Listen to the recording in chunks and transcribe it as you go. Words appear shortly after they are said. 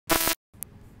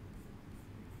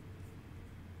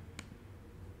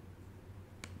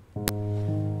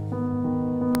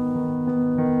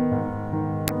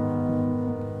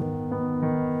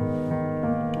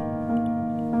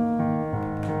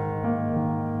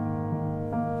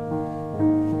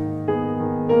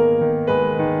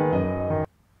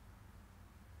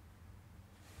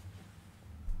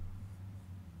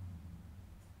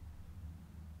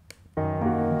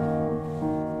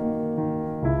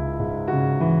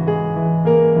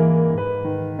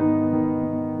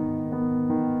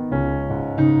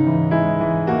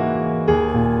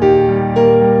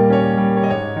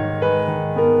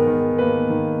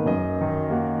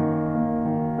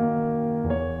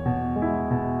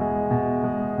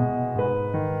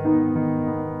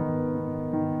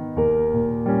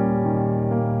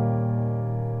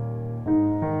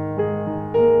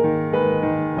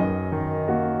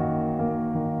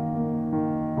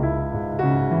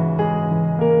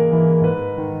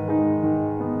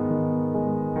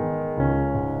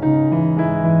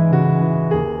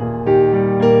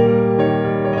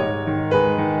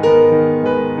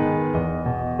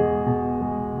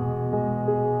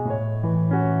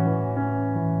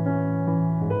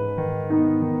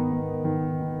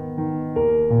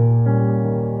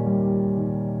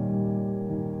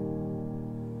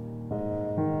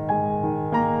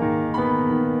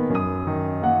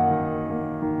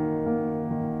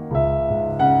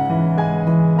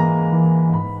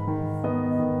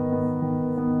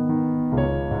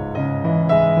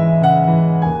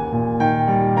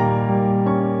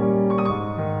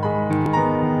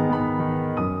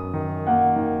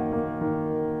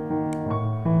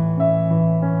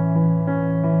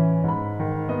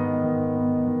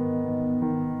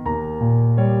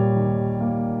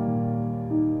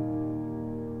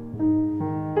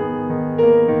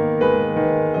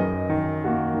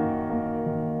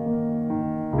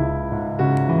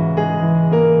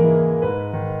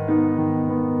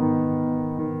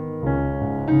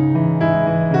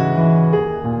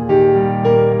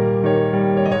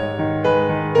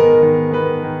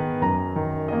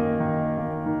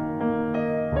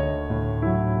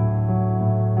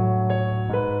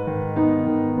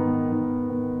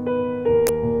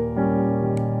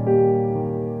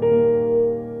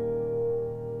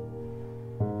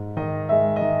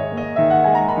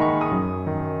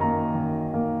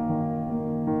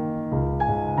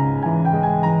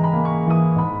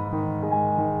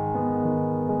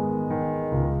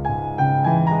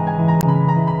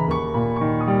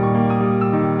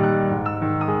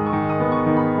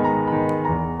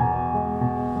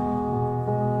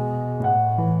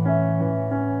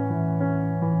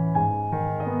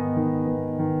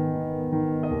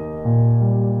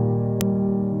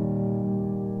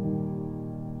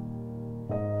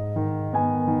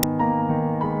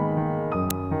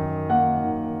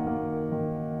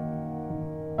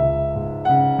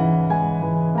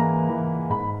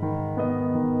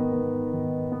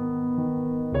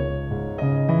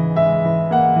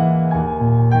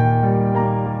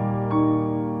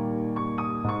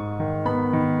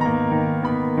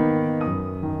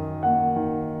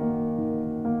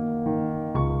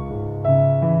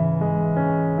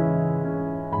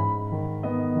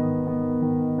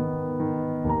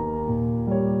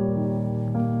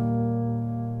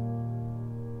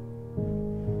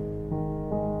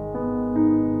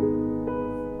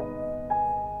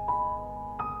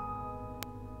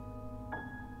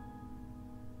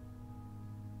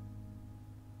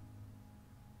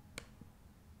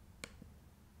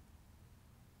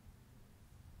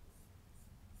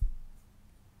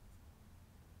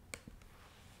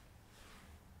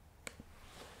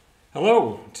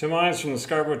Hello, Tim Ives from the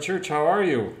Scarborough Church. How are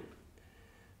you?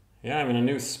 Yeah, I'm in a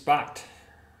new spot.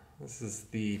 This is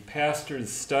the pastor's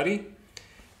study.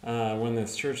 When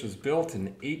this church was built in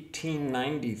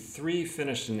 1893,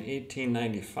 finished in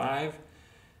 1895.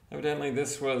 Evidently,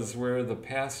 this was where the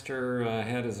pastor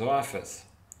had his office.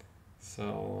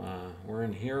 So we're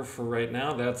in here for right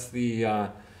now. That's the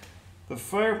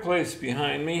fireplace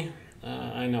behind me.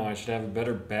 I know I should have a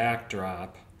better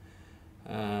backdrop.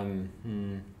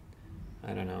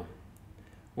 I don't know.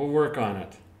 We'll work on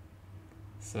it.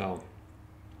 So,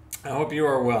 I hope you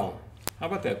are well. How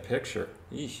about that picture?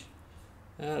 Eesh,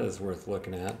 that is worth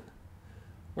looking at.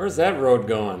 Where's that road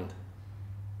going?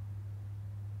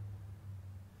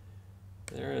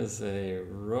 There is a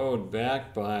road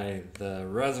back by the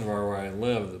reservoir where I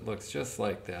live that looks just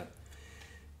like that.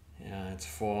 Yeah, it's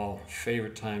fall,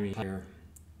 favorite time of year.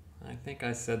 I think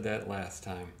I said that last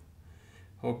time.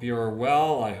 Hope you are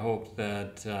well. I hope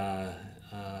that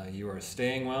you are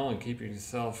staying well and keeping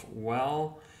yourself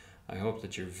well. I hope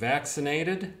that you're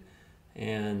vaccinated,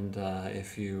 and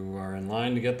if you are in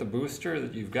line to get the booster,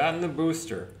 that you've gotten the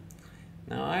booster.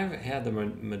 Now, I've had the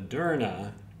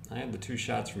Moderna. I had the 2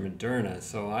 shots from Moderna,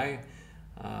 so I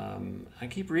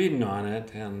keep reading on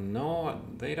it, and no,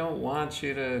 they don't want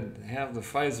you to have the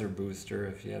Pfizer booster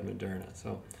if you have Moderna.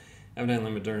 So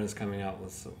evidently Moderna is coming out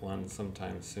with one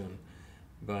sometime soon.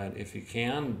 But if you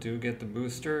can, do get the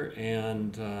booster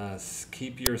and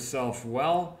keep yourself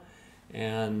well,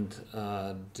 and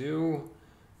do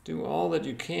all that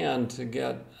you can to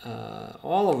get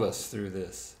all of us through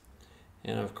this.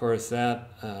 And of course,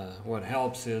 that what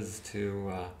helps is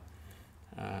to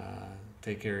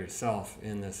take care of yourself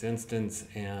in this instance,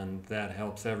 and that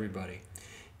helps everybody.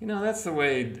 You know, that's the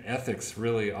way ethics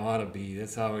really ought to be.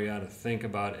 That's how we ought to think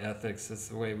about ethics. That's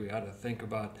the way we ought to think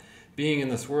about being in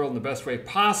this world in the best way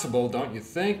possible, don't you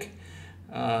think?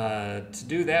 To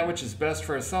do that which is best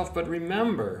for ourselves. But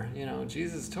remember, you know,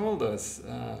 Jesus told us,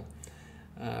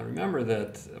 remember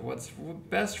that what's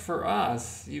best for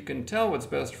us, you can tell what's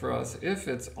best for us if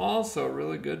it's also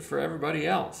really good for everybody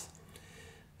else.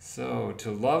 So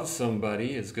to love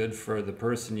somebody is good for the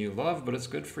person you love, but it's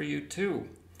good for you too.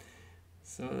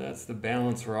 So that's the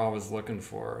balance we're always looking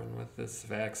for. And with this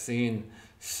vaccine,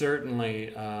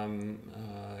 certainly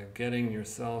getting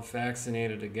yourself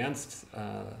vaccinated against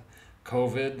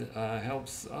COVID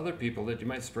helps other people that you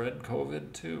might spread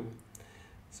COVID to.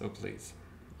 So please,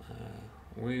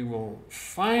 we will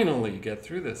finally get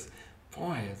through this.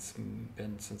 Boy, it's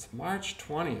been since March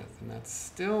 20th, and that's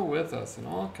still with us in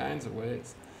all kinds of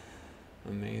ways.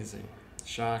 Amazing,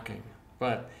 shocking.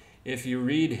 But if you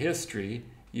read history,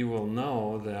 you will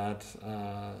know that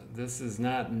this is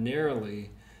not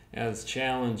nearly as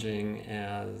challenging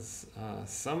as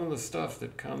some of the stuff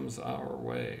that comes our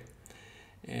way.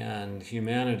 And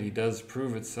humanity does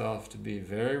prove itself to be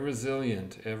very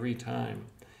resilient every time.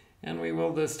 And we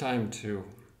will this time too.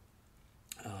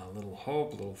 A little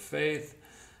hope, a little faith,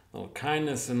 a little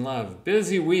kindness and love.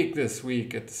 Busy week this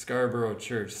week at the Scarborough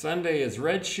Church. Sunday is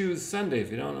Red Shoes Sunday. If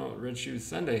you don't know what Red Shoes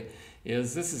Sunday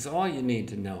is, this is all you need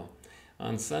to know.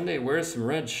 On Sunday, wear some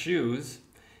red shoes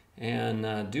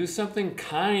and do something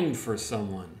kind for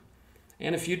someone.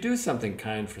 And if you do something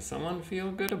kind for someone,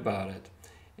 feel good about it.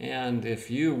 And if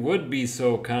you would be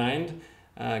so kind,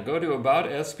 go to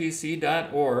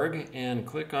aboutspc.org and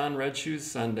click on Red Shoes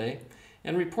Sunday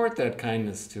and report that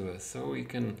kindness to us so we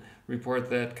can report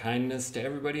that kindness to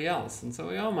everybody else. And so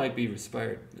we all might be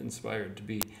inspired to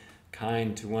be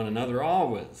kind to one another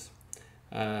always.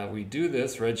 We do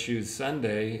this, Red Shoes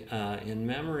Sunday, in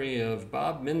memory of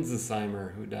Bob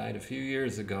Minzesheimer, who died a few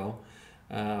years ago.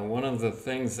 One of the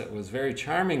things that was very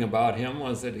charming about him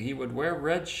was that he would wear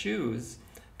red shoes,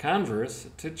 Converse,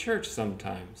 to church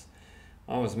sometimes.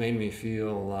 Always made me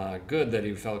feel good that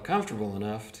he felt comfortable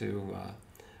enough to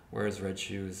wear his red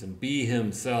shoes and be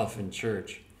himself in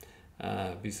church.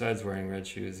 Besides wearing red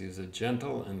shoes, he was a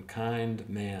gentle and kind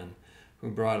man who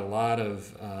brought a lot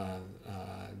of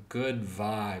good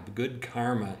vibe, good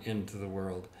karma into the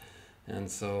world.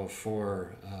 And so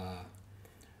for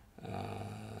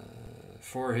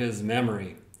his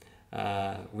memory,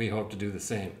 we hope to do the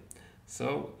same.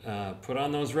 So put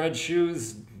on those red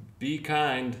shoes, be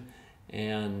kind,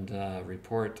 and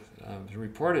report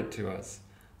it to us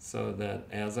so that,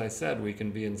 as I said, we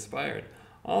can be inspired.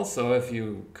 Also, if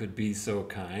you could be so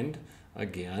kind,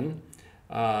 again,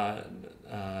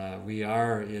 we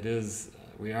are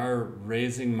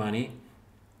raising money,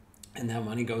 and that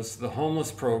money goes to the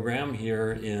homeless program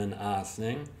here in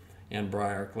Ossining and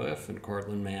Briarcliff and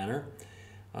Cortland Manor.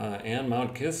 and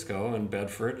Mount Kisco and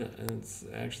Bedford. It's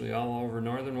actually all over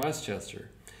northern Westchester.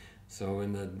 So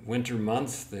in the winter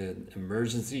months, the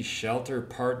Emergency Shelter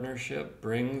Partnership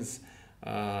brings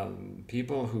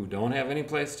people who don't have any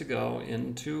place to go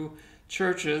into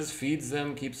churches, feeds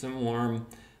them, keeps them warm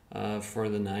for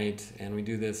the night, and we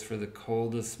do this for the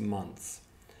coldest months.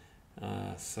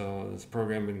 So this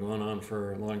program has been going on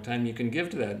for a long time. You can give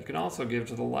to that. You can also give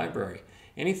to the library.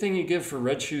 Anything you give for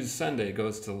Red Shoes Sunday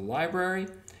goes to the library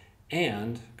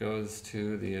and goes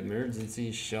to the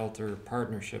Emergency Shelter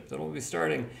Partnership that will be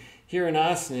starting here in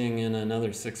Ossining in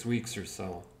another 6 weeks or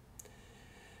so.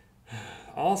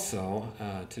 Also,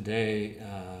 today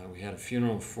we had a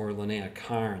funeral for Linnea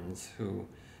Carnes, who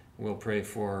we'll pray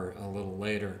for a little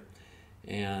later.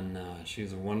 And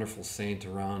she's a wonderful saint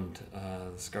around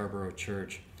the Scarborough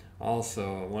Church.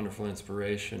 Also a wonderful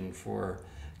inspiration for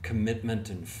commitment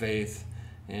and faith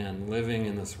and living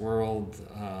in this world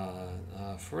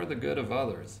for the good of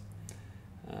others.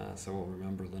 So we'll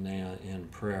remember Linnea in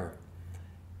prayer.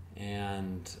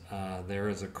 And there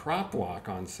is a crop walk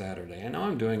on Saturday. I know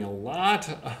I'm doing a lot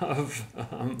of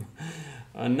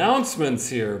announcements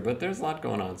here, but there's a lot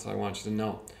going on, so I want you to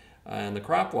know. And the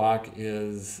crop walk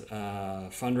is a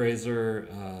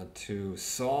fundraiser to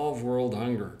solve world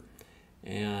hunger.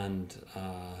 And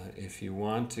if you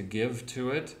want to give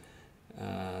to it,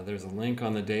 there's a link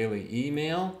on the daily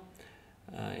email,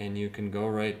 and you can go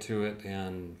right to it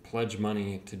and pledge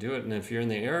money to do it. And if you're in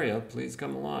the area, please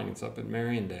come along. It's up at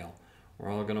Mariondale. We're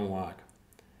all going to walk.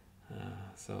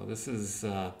 So this is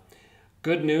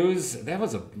good news. That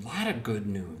was a lot of good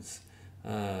news,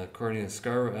 according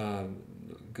to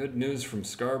good news from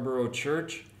Scarborough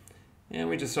Church. And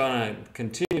we just want to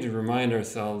continue to remind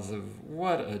ourselves of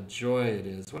what a joy it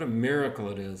is, what a miracle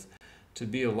it is to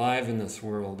be alive in this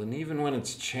world. And even when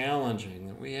it's challenging,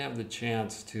 that we have the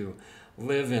chance to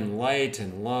live in light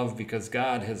and love because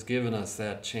God has given us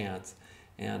that chance,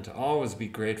 and to always be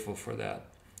grateful for that.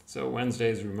 So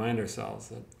Wednesdays remind ourselves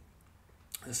that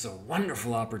this is a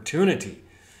wonderful opportunity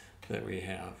that we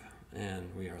have and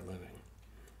we are living.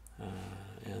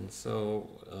 And so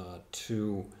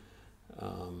to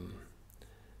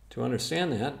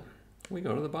understand that, we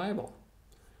go to the Bible.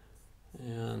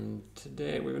 And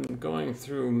today we've been going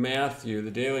through Matthew.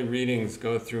 The daily readings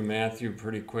go through Matthew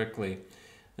pretty quickly.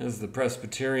 As the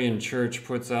Presbyterian Church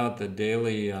puts out the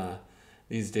daily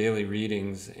these daily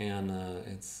readings, and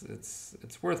it's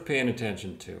worth paying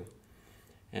attention to.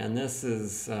 And this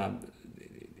is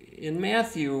in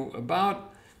Matthew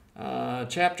about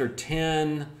chapter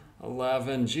 10,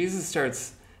 11. Jesus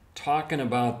starts talking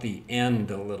about the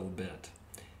end a little bit.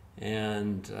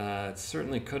 And it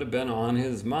certainly could have been on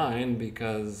his mind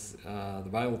because the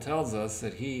Bible tells us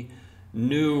that he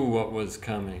knew what was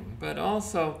coming. But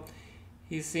also,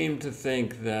 he seemed to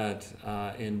think that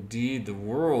indeed the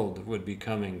world would be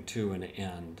coming to an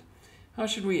end. How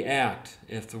should we act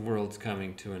if the world's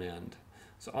coming to an end?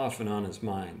 It's often on his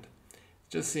mind. It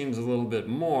just seems a little bit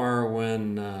more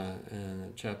when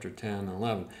in chapter 10 and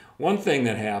 11. One thing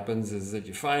that happens is that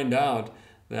you find out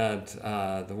that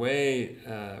the way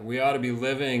we ought to be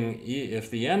living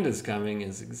if the end is coming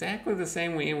is exactly the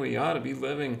same way we ought to be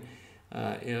living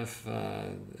if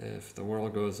the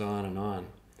world goes on and on.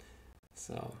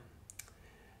 So,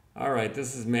 all right,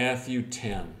 this is Matthew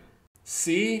 10.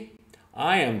 See,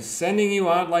 I am sending you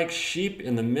out like sheep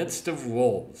in the midst of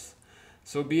wolves.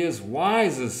 So be as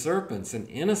wise as serpents and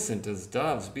innocent as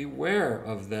doves. Beware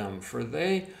of them, for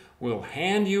they will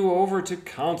hand you over to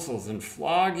councils and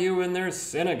flog you in their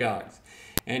synagogues.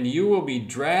 And you will be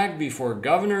dragged before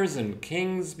governors and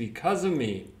kings because of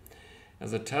me,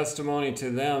 as a testimony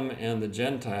to them and the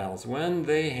Gentiles. When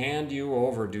they hand you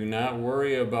over, do not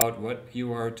worry about what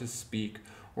you are to speak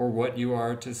or what you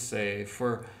are to say,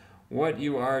 for what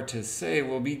you are to say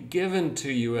will be given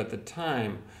to you at the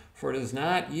time. For it is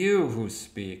not you who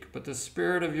speak, but the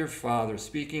Spirit of your Father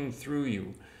speaking through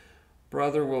you.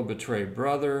 Brother will betray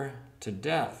brother to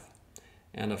death,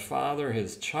 and a father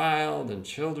his child, and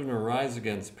children will rise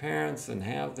against parents and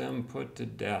have them put to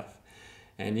death.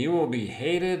 And you will be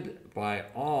hated by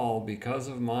all because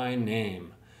of my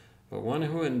name, but one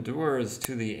who endures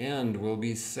to the end will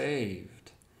be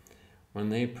saved. When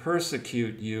they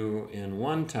persecute you in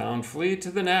one town, flee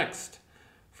to the next.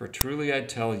 For truly I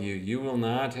tell you, you will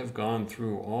not have gone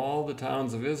through all the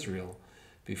towns of Israel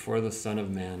before the Son of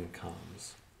Man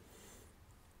comes.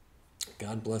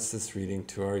 God bless this reading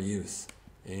to our use.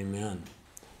 Amen.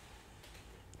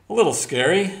 A little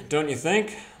scary, don't you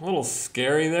think? A little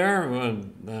scary there.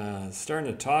 We're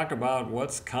starting to talk about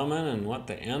what's coming and what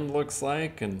the end looks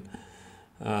like, and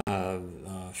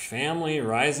family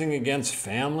rising against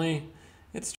family.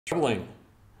 It's troubling.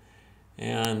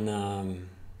 And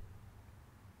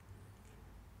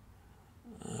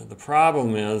The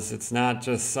problem is it's not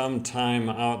just some time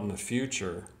out in the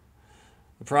future.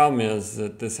 The problem is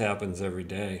that this happens every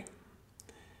day.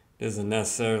 It isn't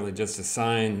necessarily just a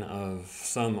sign of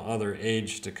some other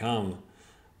age to come,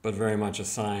 but very much a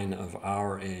sign of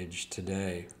our age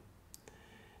today.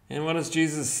 And what does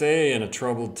Jesus say in a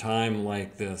troubled time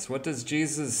like this? What does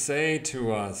Jesus say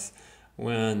to us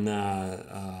when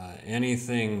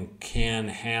anything can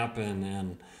happen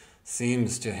and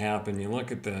seems to happen? You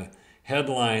look at the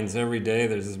headlines every day,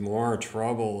 there's more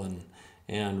trouble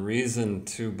and reason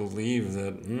to believe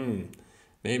that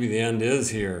maybe the end is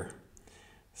here.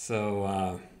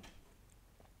 So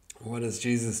what does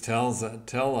Jesus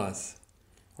tell us?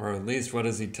 Or at least what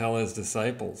does he tell his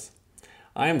disciples?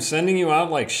 I am sending you out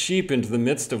like sheep into the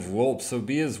midst of wolves, so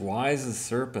be as wise as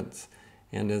serpents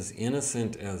and as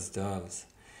innocent as doves.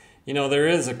 You know, there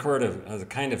is a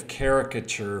kind of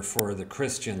caricature for the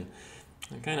Christian,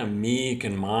 a kind of meek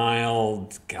and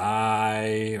mild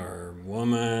guy or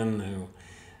woman who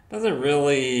doesn't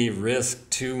really risk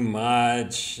too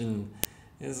much and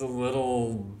is a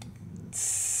little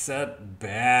set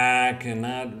back and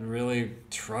not really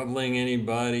troubling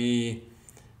anybody.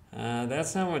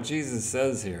 That's not what Jesus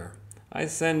says here. I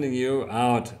send you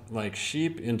out like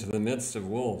sheep into the midst of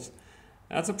wolves.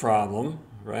 That's a problem,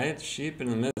 right? Sheep in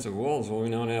the midst of wolves. Well, we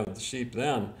don't have the sheep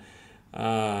then.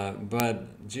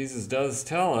 But Jesus does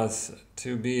tell us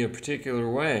to be a particular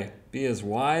way. Be as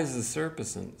wise as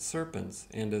serpents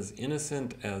and as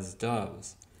innocent as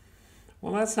doves.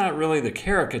 Well, that's not really the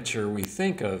caricature we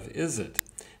think of, is it?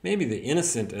 Maybe the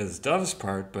innocent as doves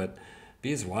part, but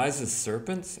be as wise as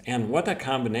serpents? And what a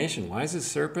combination, wise as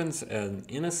serpents and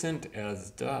innocent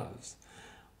as doves.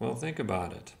 Well, think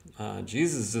about it.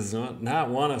 Jesus does not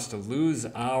want us to lose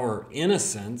our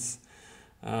innocence,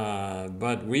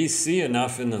 but we see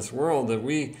enough in this world that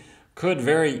we could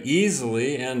very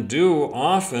easily and do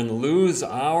often lose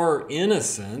our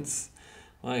innocence.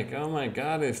 Like, oh my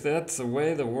God, if that's the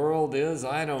way the world is,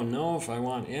 I don't know if I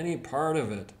want any part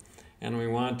of it. And we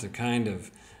want to kind of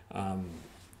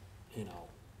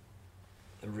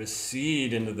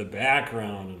recede into the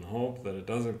background and hope that it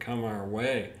doesn't come our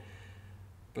way.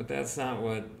 But that's not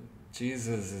what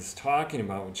Jesus is talking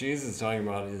about. What Jesus is talking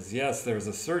about is, yes, there's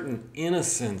a certain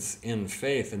innocence in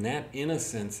faith, and that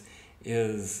innocence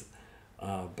is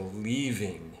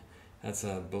believing. That's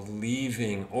a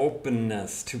believing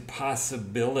openness to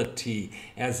possibility,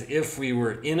 as if we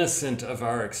were innocent of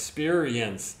our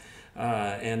experience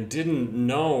and didn't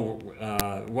know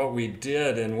what we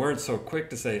did and weren't so quick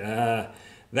to say,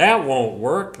 that won't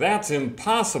work. That's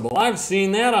impossible. I've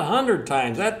seen that 100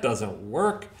 times. That doesn't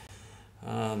work.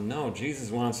 No,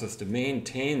 Jesus wants us to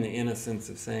maintain the innocence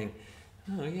of saying,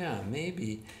 oh yeah,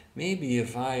 maybe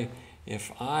if I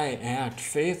act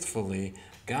faithfully,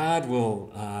 God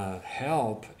will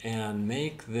help and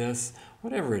make this,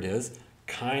 whatever it is,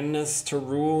 kindness to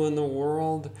rule in the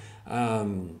world,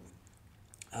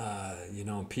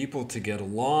 people to get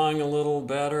along a little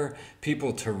better,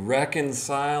 people to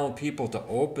reconcile, people to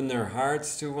open their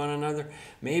hearts to one another.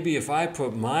 Maybe if I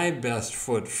put my best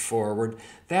foot forward,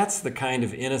 that's the kind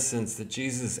of innocence that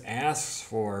Jesus asks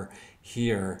for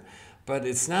here. But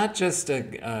it's not just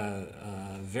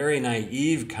a very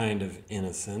naive kind of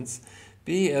innocence.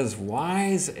 Be as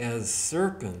wise as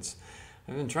serpents.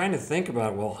 I've been trying to think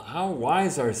about, well, how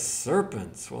wise are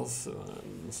serpents? Well,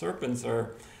 serpents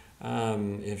are,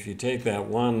 if you take that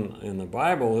one in the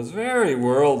Bible, is very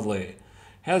worldly,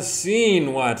 has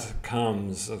seen what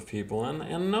comes of people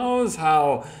and knows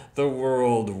how the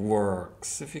world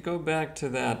works. If you go back to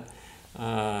that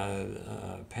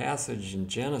passage in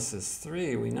Genesis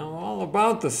 3, we know all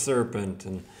about the serpent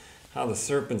and how the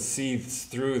serpent sees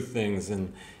through things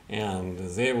and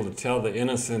is able to tell the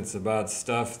innocents about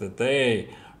stuff that they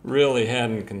really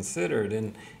hadn't considered.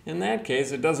 And in that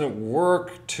case, it doesn't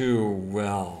work too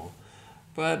well.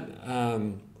 But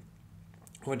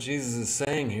what Jesus is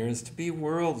saying here is to be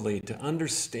worldly, to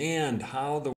understand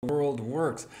how the world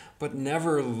works, but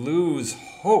never lose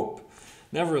hope,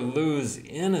 never lose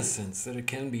innocence, that it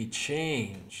can be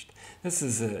changed. This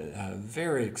is a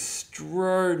very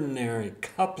extraordinary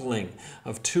coupling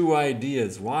of two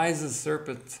ideas, wise as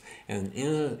serpents and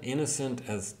innocent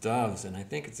as doves. And I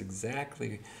think it's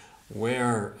exactly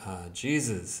where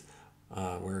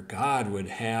where God would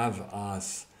have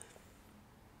us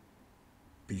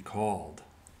be called.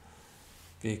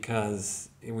 Because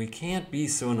we can't be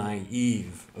so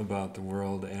naive about the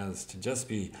world as to just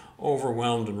be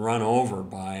overwhelmed and run over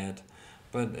by it.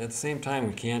 But at the same time,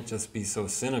 we can't just be so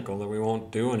cynical that we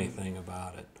won't do anything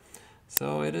about it.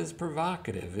 So it is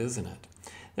provocative, isn't it?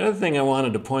 The other thing I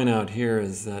wanted to point out here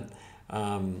is that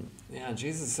Yeah,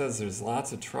 Jesus says there's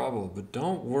lots of trouble, but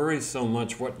don't worry so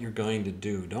much what you're going to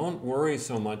do. Don't worry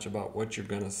so much about what you're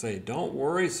going to say. Don't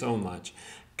worry so much.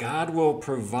 God will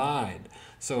provide.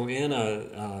 So in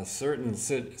a certain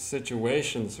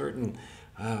situation,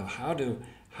 how do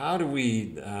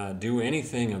we do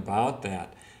anything about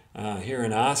that? Here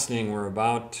in Ossining, we're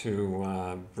about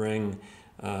to bring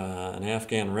an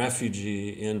Afghan refugee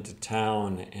into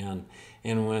town,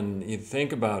 and when you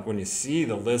think about, when you see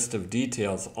the list of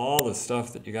details, all the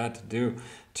stuff that you got to do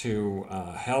to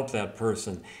help that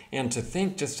person, and to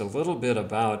think just a little bit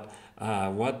about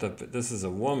this is a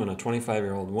woman, a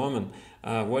 25-year-old woman,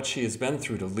 what she has been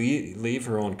through to leave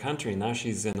her own country. Now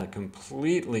she's in a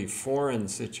completely foreign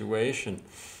situation.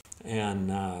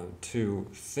 And to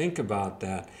think about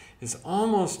that is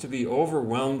almost to be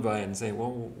overwhelmed by it and say,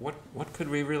 well, what could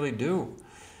we really do?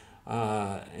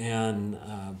 But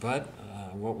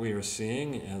what we are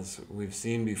seeing, as we've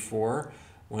seen before,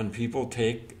 when people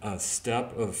take a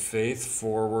step of faith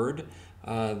forward,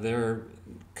 there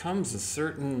comes a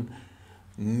certain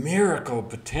miracle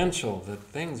potential that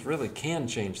things really can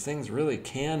change, things really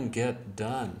can get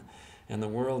done, and the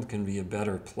world can be a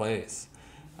better place.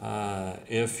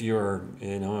 If you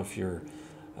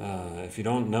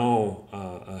don't know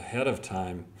ahead of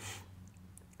time,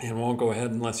 and won't go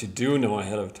ahead unless you do know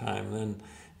ahead of time, then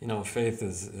faith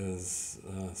is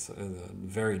a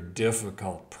very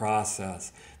difficult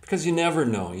process, because you never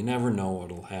know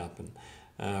what will happen.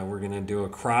 We're going to do a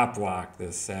crop walk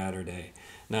this Saturday.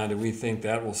 Now, do we think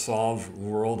that will solve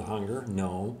world hunger?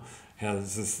 No.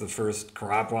 Is this the first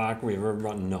crop walk we've ever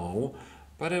done? No.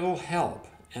 But it'll help.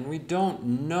 And we don't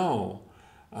know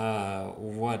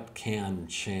what can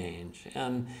change.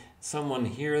 And someone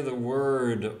hear the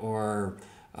word, or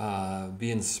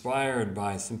be inspired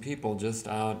by some people just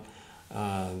out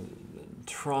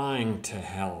trying to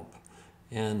help,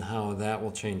 and how that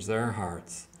will change their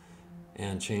hearts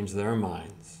and change their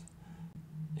minds.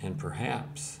 And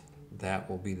perhaps that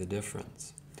will be the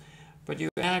difference. But you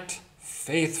act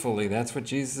faithfully. That's what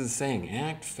Jesus is saying.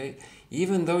 Act faith.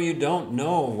 Even though you don't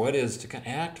know what is to come,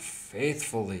 act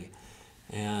faithfully.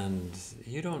 And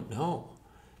you don't know.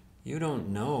 You don't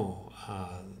know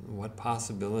what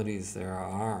possibilities there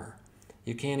are.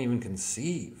 You can't even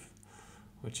conceive,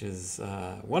 which is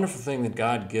a wonderful thing that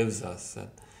God gives us,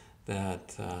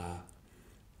 that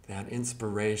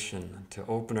inspiration to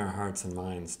open our hearts and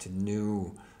minds to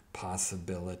new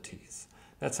possibilities.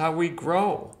 That's how we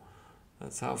grow.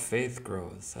 That's how faith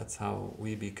grows. That's how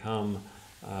we become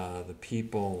the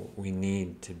people we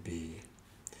need to be.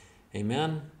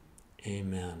 Amen?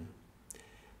 Amen.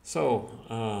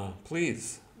 So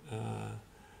please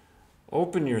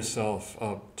open yourself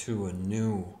up to a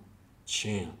new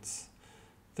chance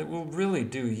that will really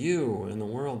do you and the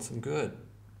world some good.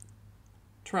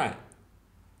 Try it.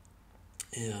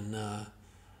 And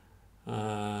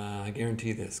I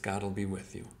guarantee this, God will be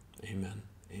with you. Amen.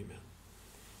 Amen.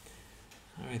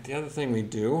 All right, the other thing we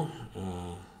do,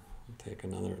 we'll take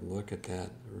another look at that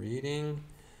reading,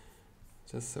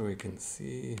 just so we can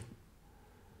see.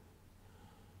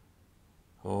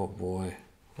 Oh boy,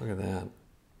 look at that.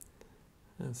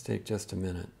 Let's take just a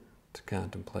minute to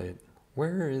contemplate.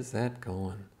 Where is that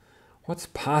going? What's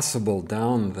possible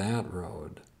down that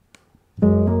road?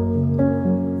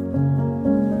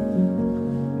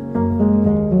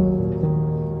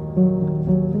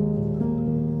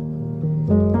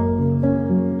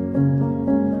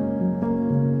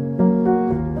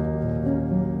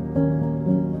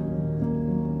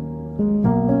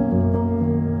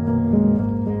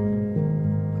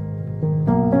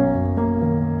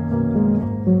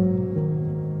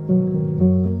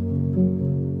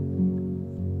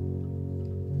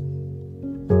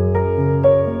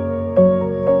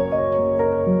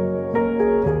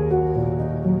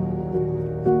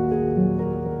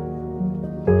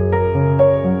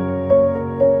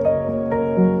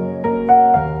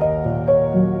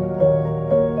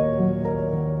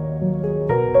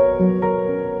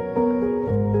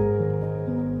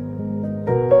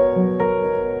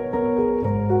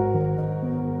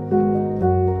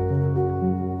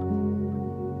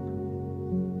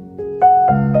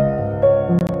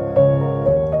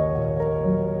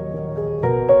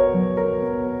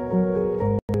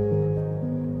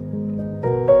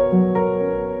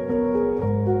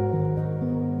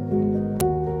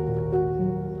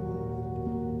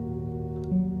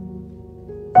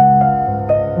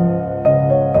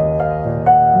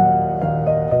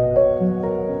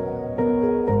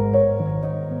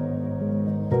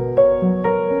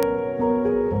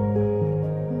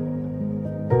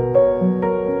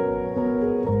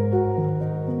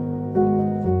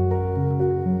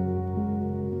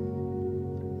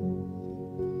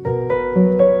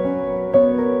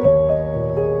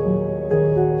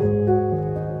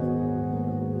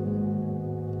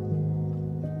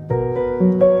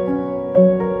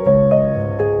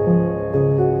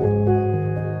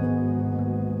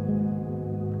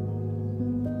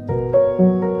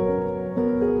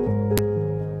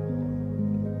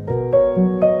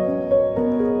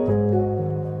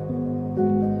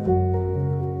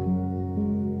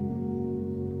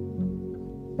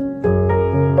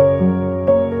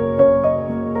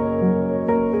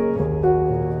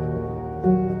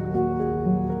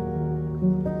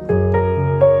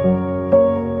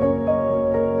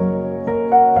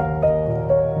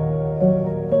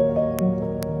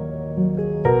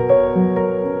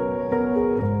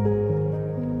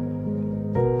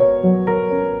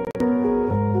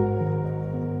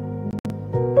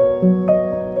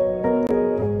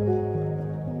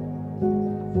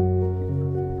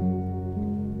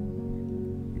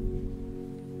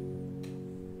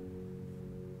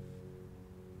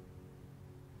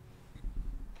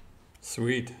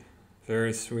 Sweet.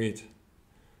 Very sweet.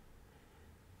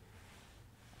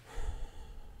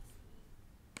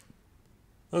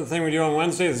 Another thing we do on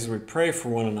Wednesdays is we pray for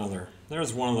one another.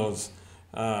 There's one of those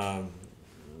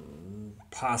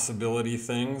possibility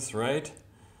things, right?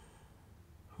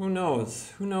 Who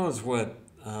knows? Who knows what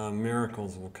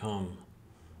miracles will come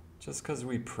just because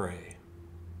we pray?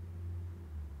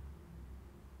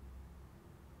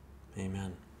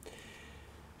 Amen.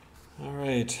 All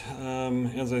right.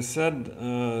 As I said,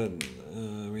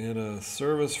 we had a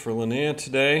service for Linnea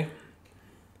today.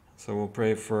 So we'll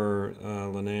pray for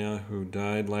Linnea, who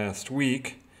died last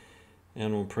week,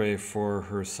 and we'll pray for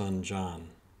her son John.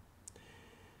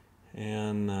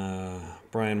 And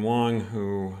Brian Wong,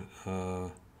 who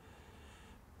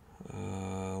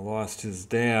lost his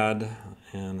dad,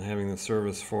 and having the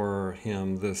service for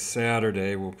him this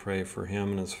Saturday, we'll pray for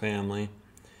him and his family.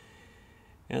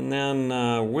 And then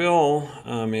Will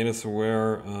made us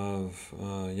aware of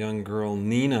a young girl,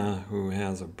 Nina, who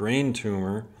has a brain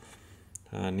tumor.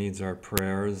 Needs our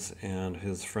prayers, and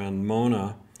his friend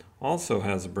Mona also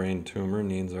has a brain tumor,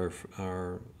 needs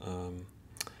our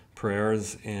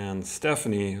prayers, and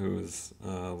Stephanie, who's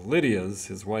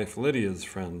his wife Lydia's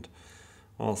friend,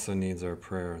 also needs our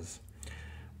prayers.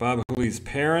 Bob Hooley's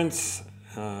parents,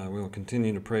 we'll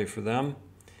continue to pray for them,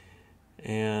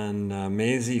 and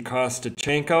Maisie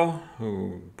Kostachenko,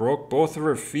 who broke both of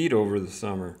her feet over the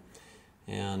summer,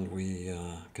 and we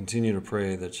continue to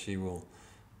pray that she will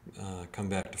come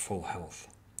back to full health.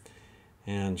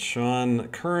 And Sean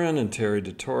Curran and Terry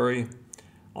DeTore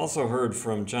also heard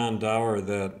from John Dower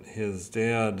that his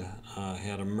dad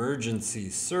had emergency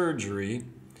surgery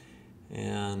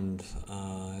and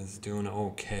is doing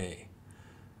okay.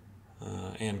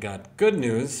 And got good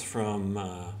news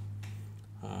from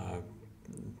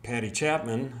Patty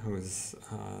Chapman, who's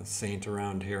a saint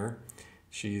around here.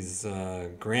 She's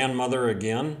grandmother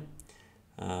again.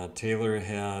 Taylor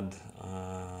had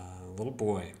a little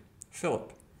boy,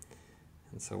 Philip.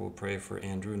 And so we'll pray for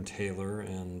Andrew and Taylor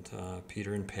and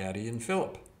Peter and Patty and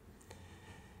Philip.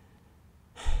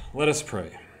 Let us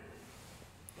pray.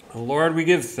 Oh Lord, we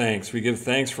give thanks. We give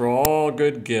thanks for all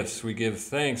good gifts. We give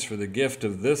thanks for the gift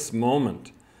of this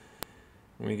moment.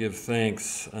 We give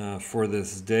thanks for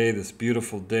this day, this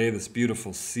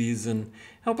beautiful season.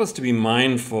 Help us to be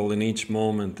mindful in each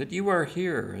moment that you are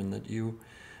here and that you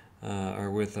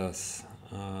are with us,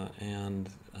 and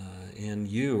in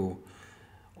you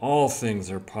all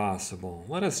things are possible.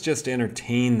 Let us just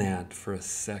entertain that for a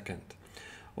second.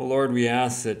 Oh Lord, we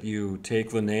ask that you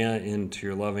take Linnea into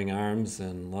your loving arms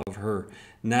and love her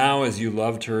now as you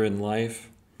loved her in life.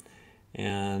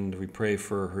 And we pray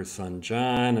for her son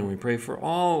John, and we pray for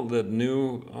all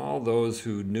those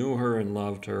who knew her and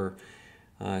loved her.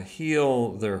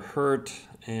 Heal their hurt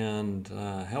and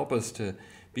help us to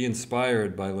be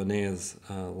inspired by Linnea's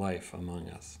life among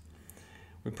us.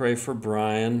 We pray for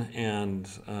Brian and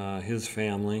his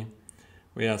family.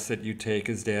 We ask that you take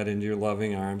his dad into your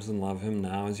loving arms and love him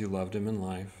now as you loved him in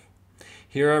life.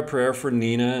 Hear our prayer for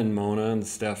Nina and Mona and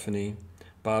Stephanie,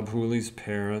 Bob Hooley's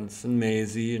parents, and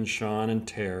Maisie and Sean and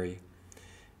Terry,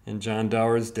 and John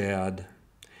Dower's dad.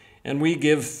 And we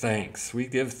give thanks. We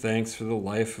give thanks for the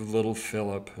life of little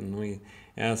Philip, and we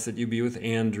ask that you be with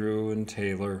Andrew and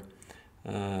Taylor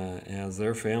as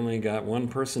their family got one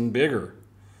person bigger.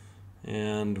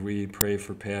 And we pray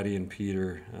for Patty and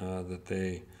Peter that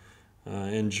they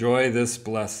enjoy this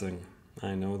blessing.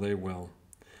 I know they will.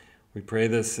 We pray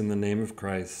this in the name of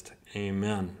Christ.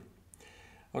 Amen.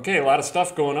 Okay, a lot of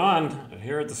stuff going on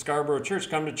here at the Scarborough Church.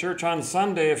 Come to church on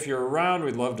Sunday if you're around.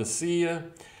 We'd love to see you.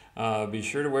 Be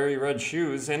sure to wear your red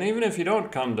shoes. And even if you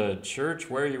don't come to church,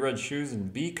 wear your red shoes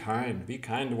and be kind. Be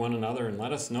kind to one another and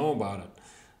let us know about it.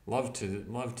 Love to.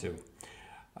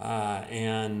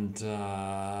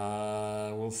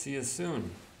 We'll see you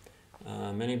soon.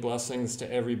 Many blessings to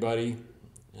everybody.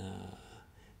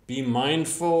 Be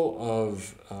mindful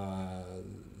of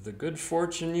the good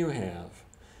fortune you have.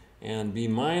 And be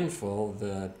mindful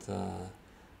that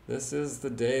this is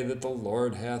the day that the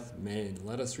Lord hath made.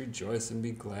 Let us rejoice and be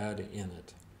glad in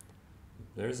it.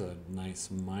 There's a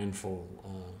nice mindful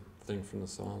thing from the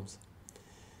Psalms.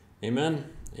 Amen.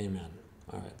 Amen.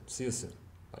 All right. See you soon.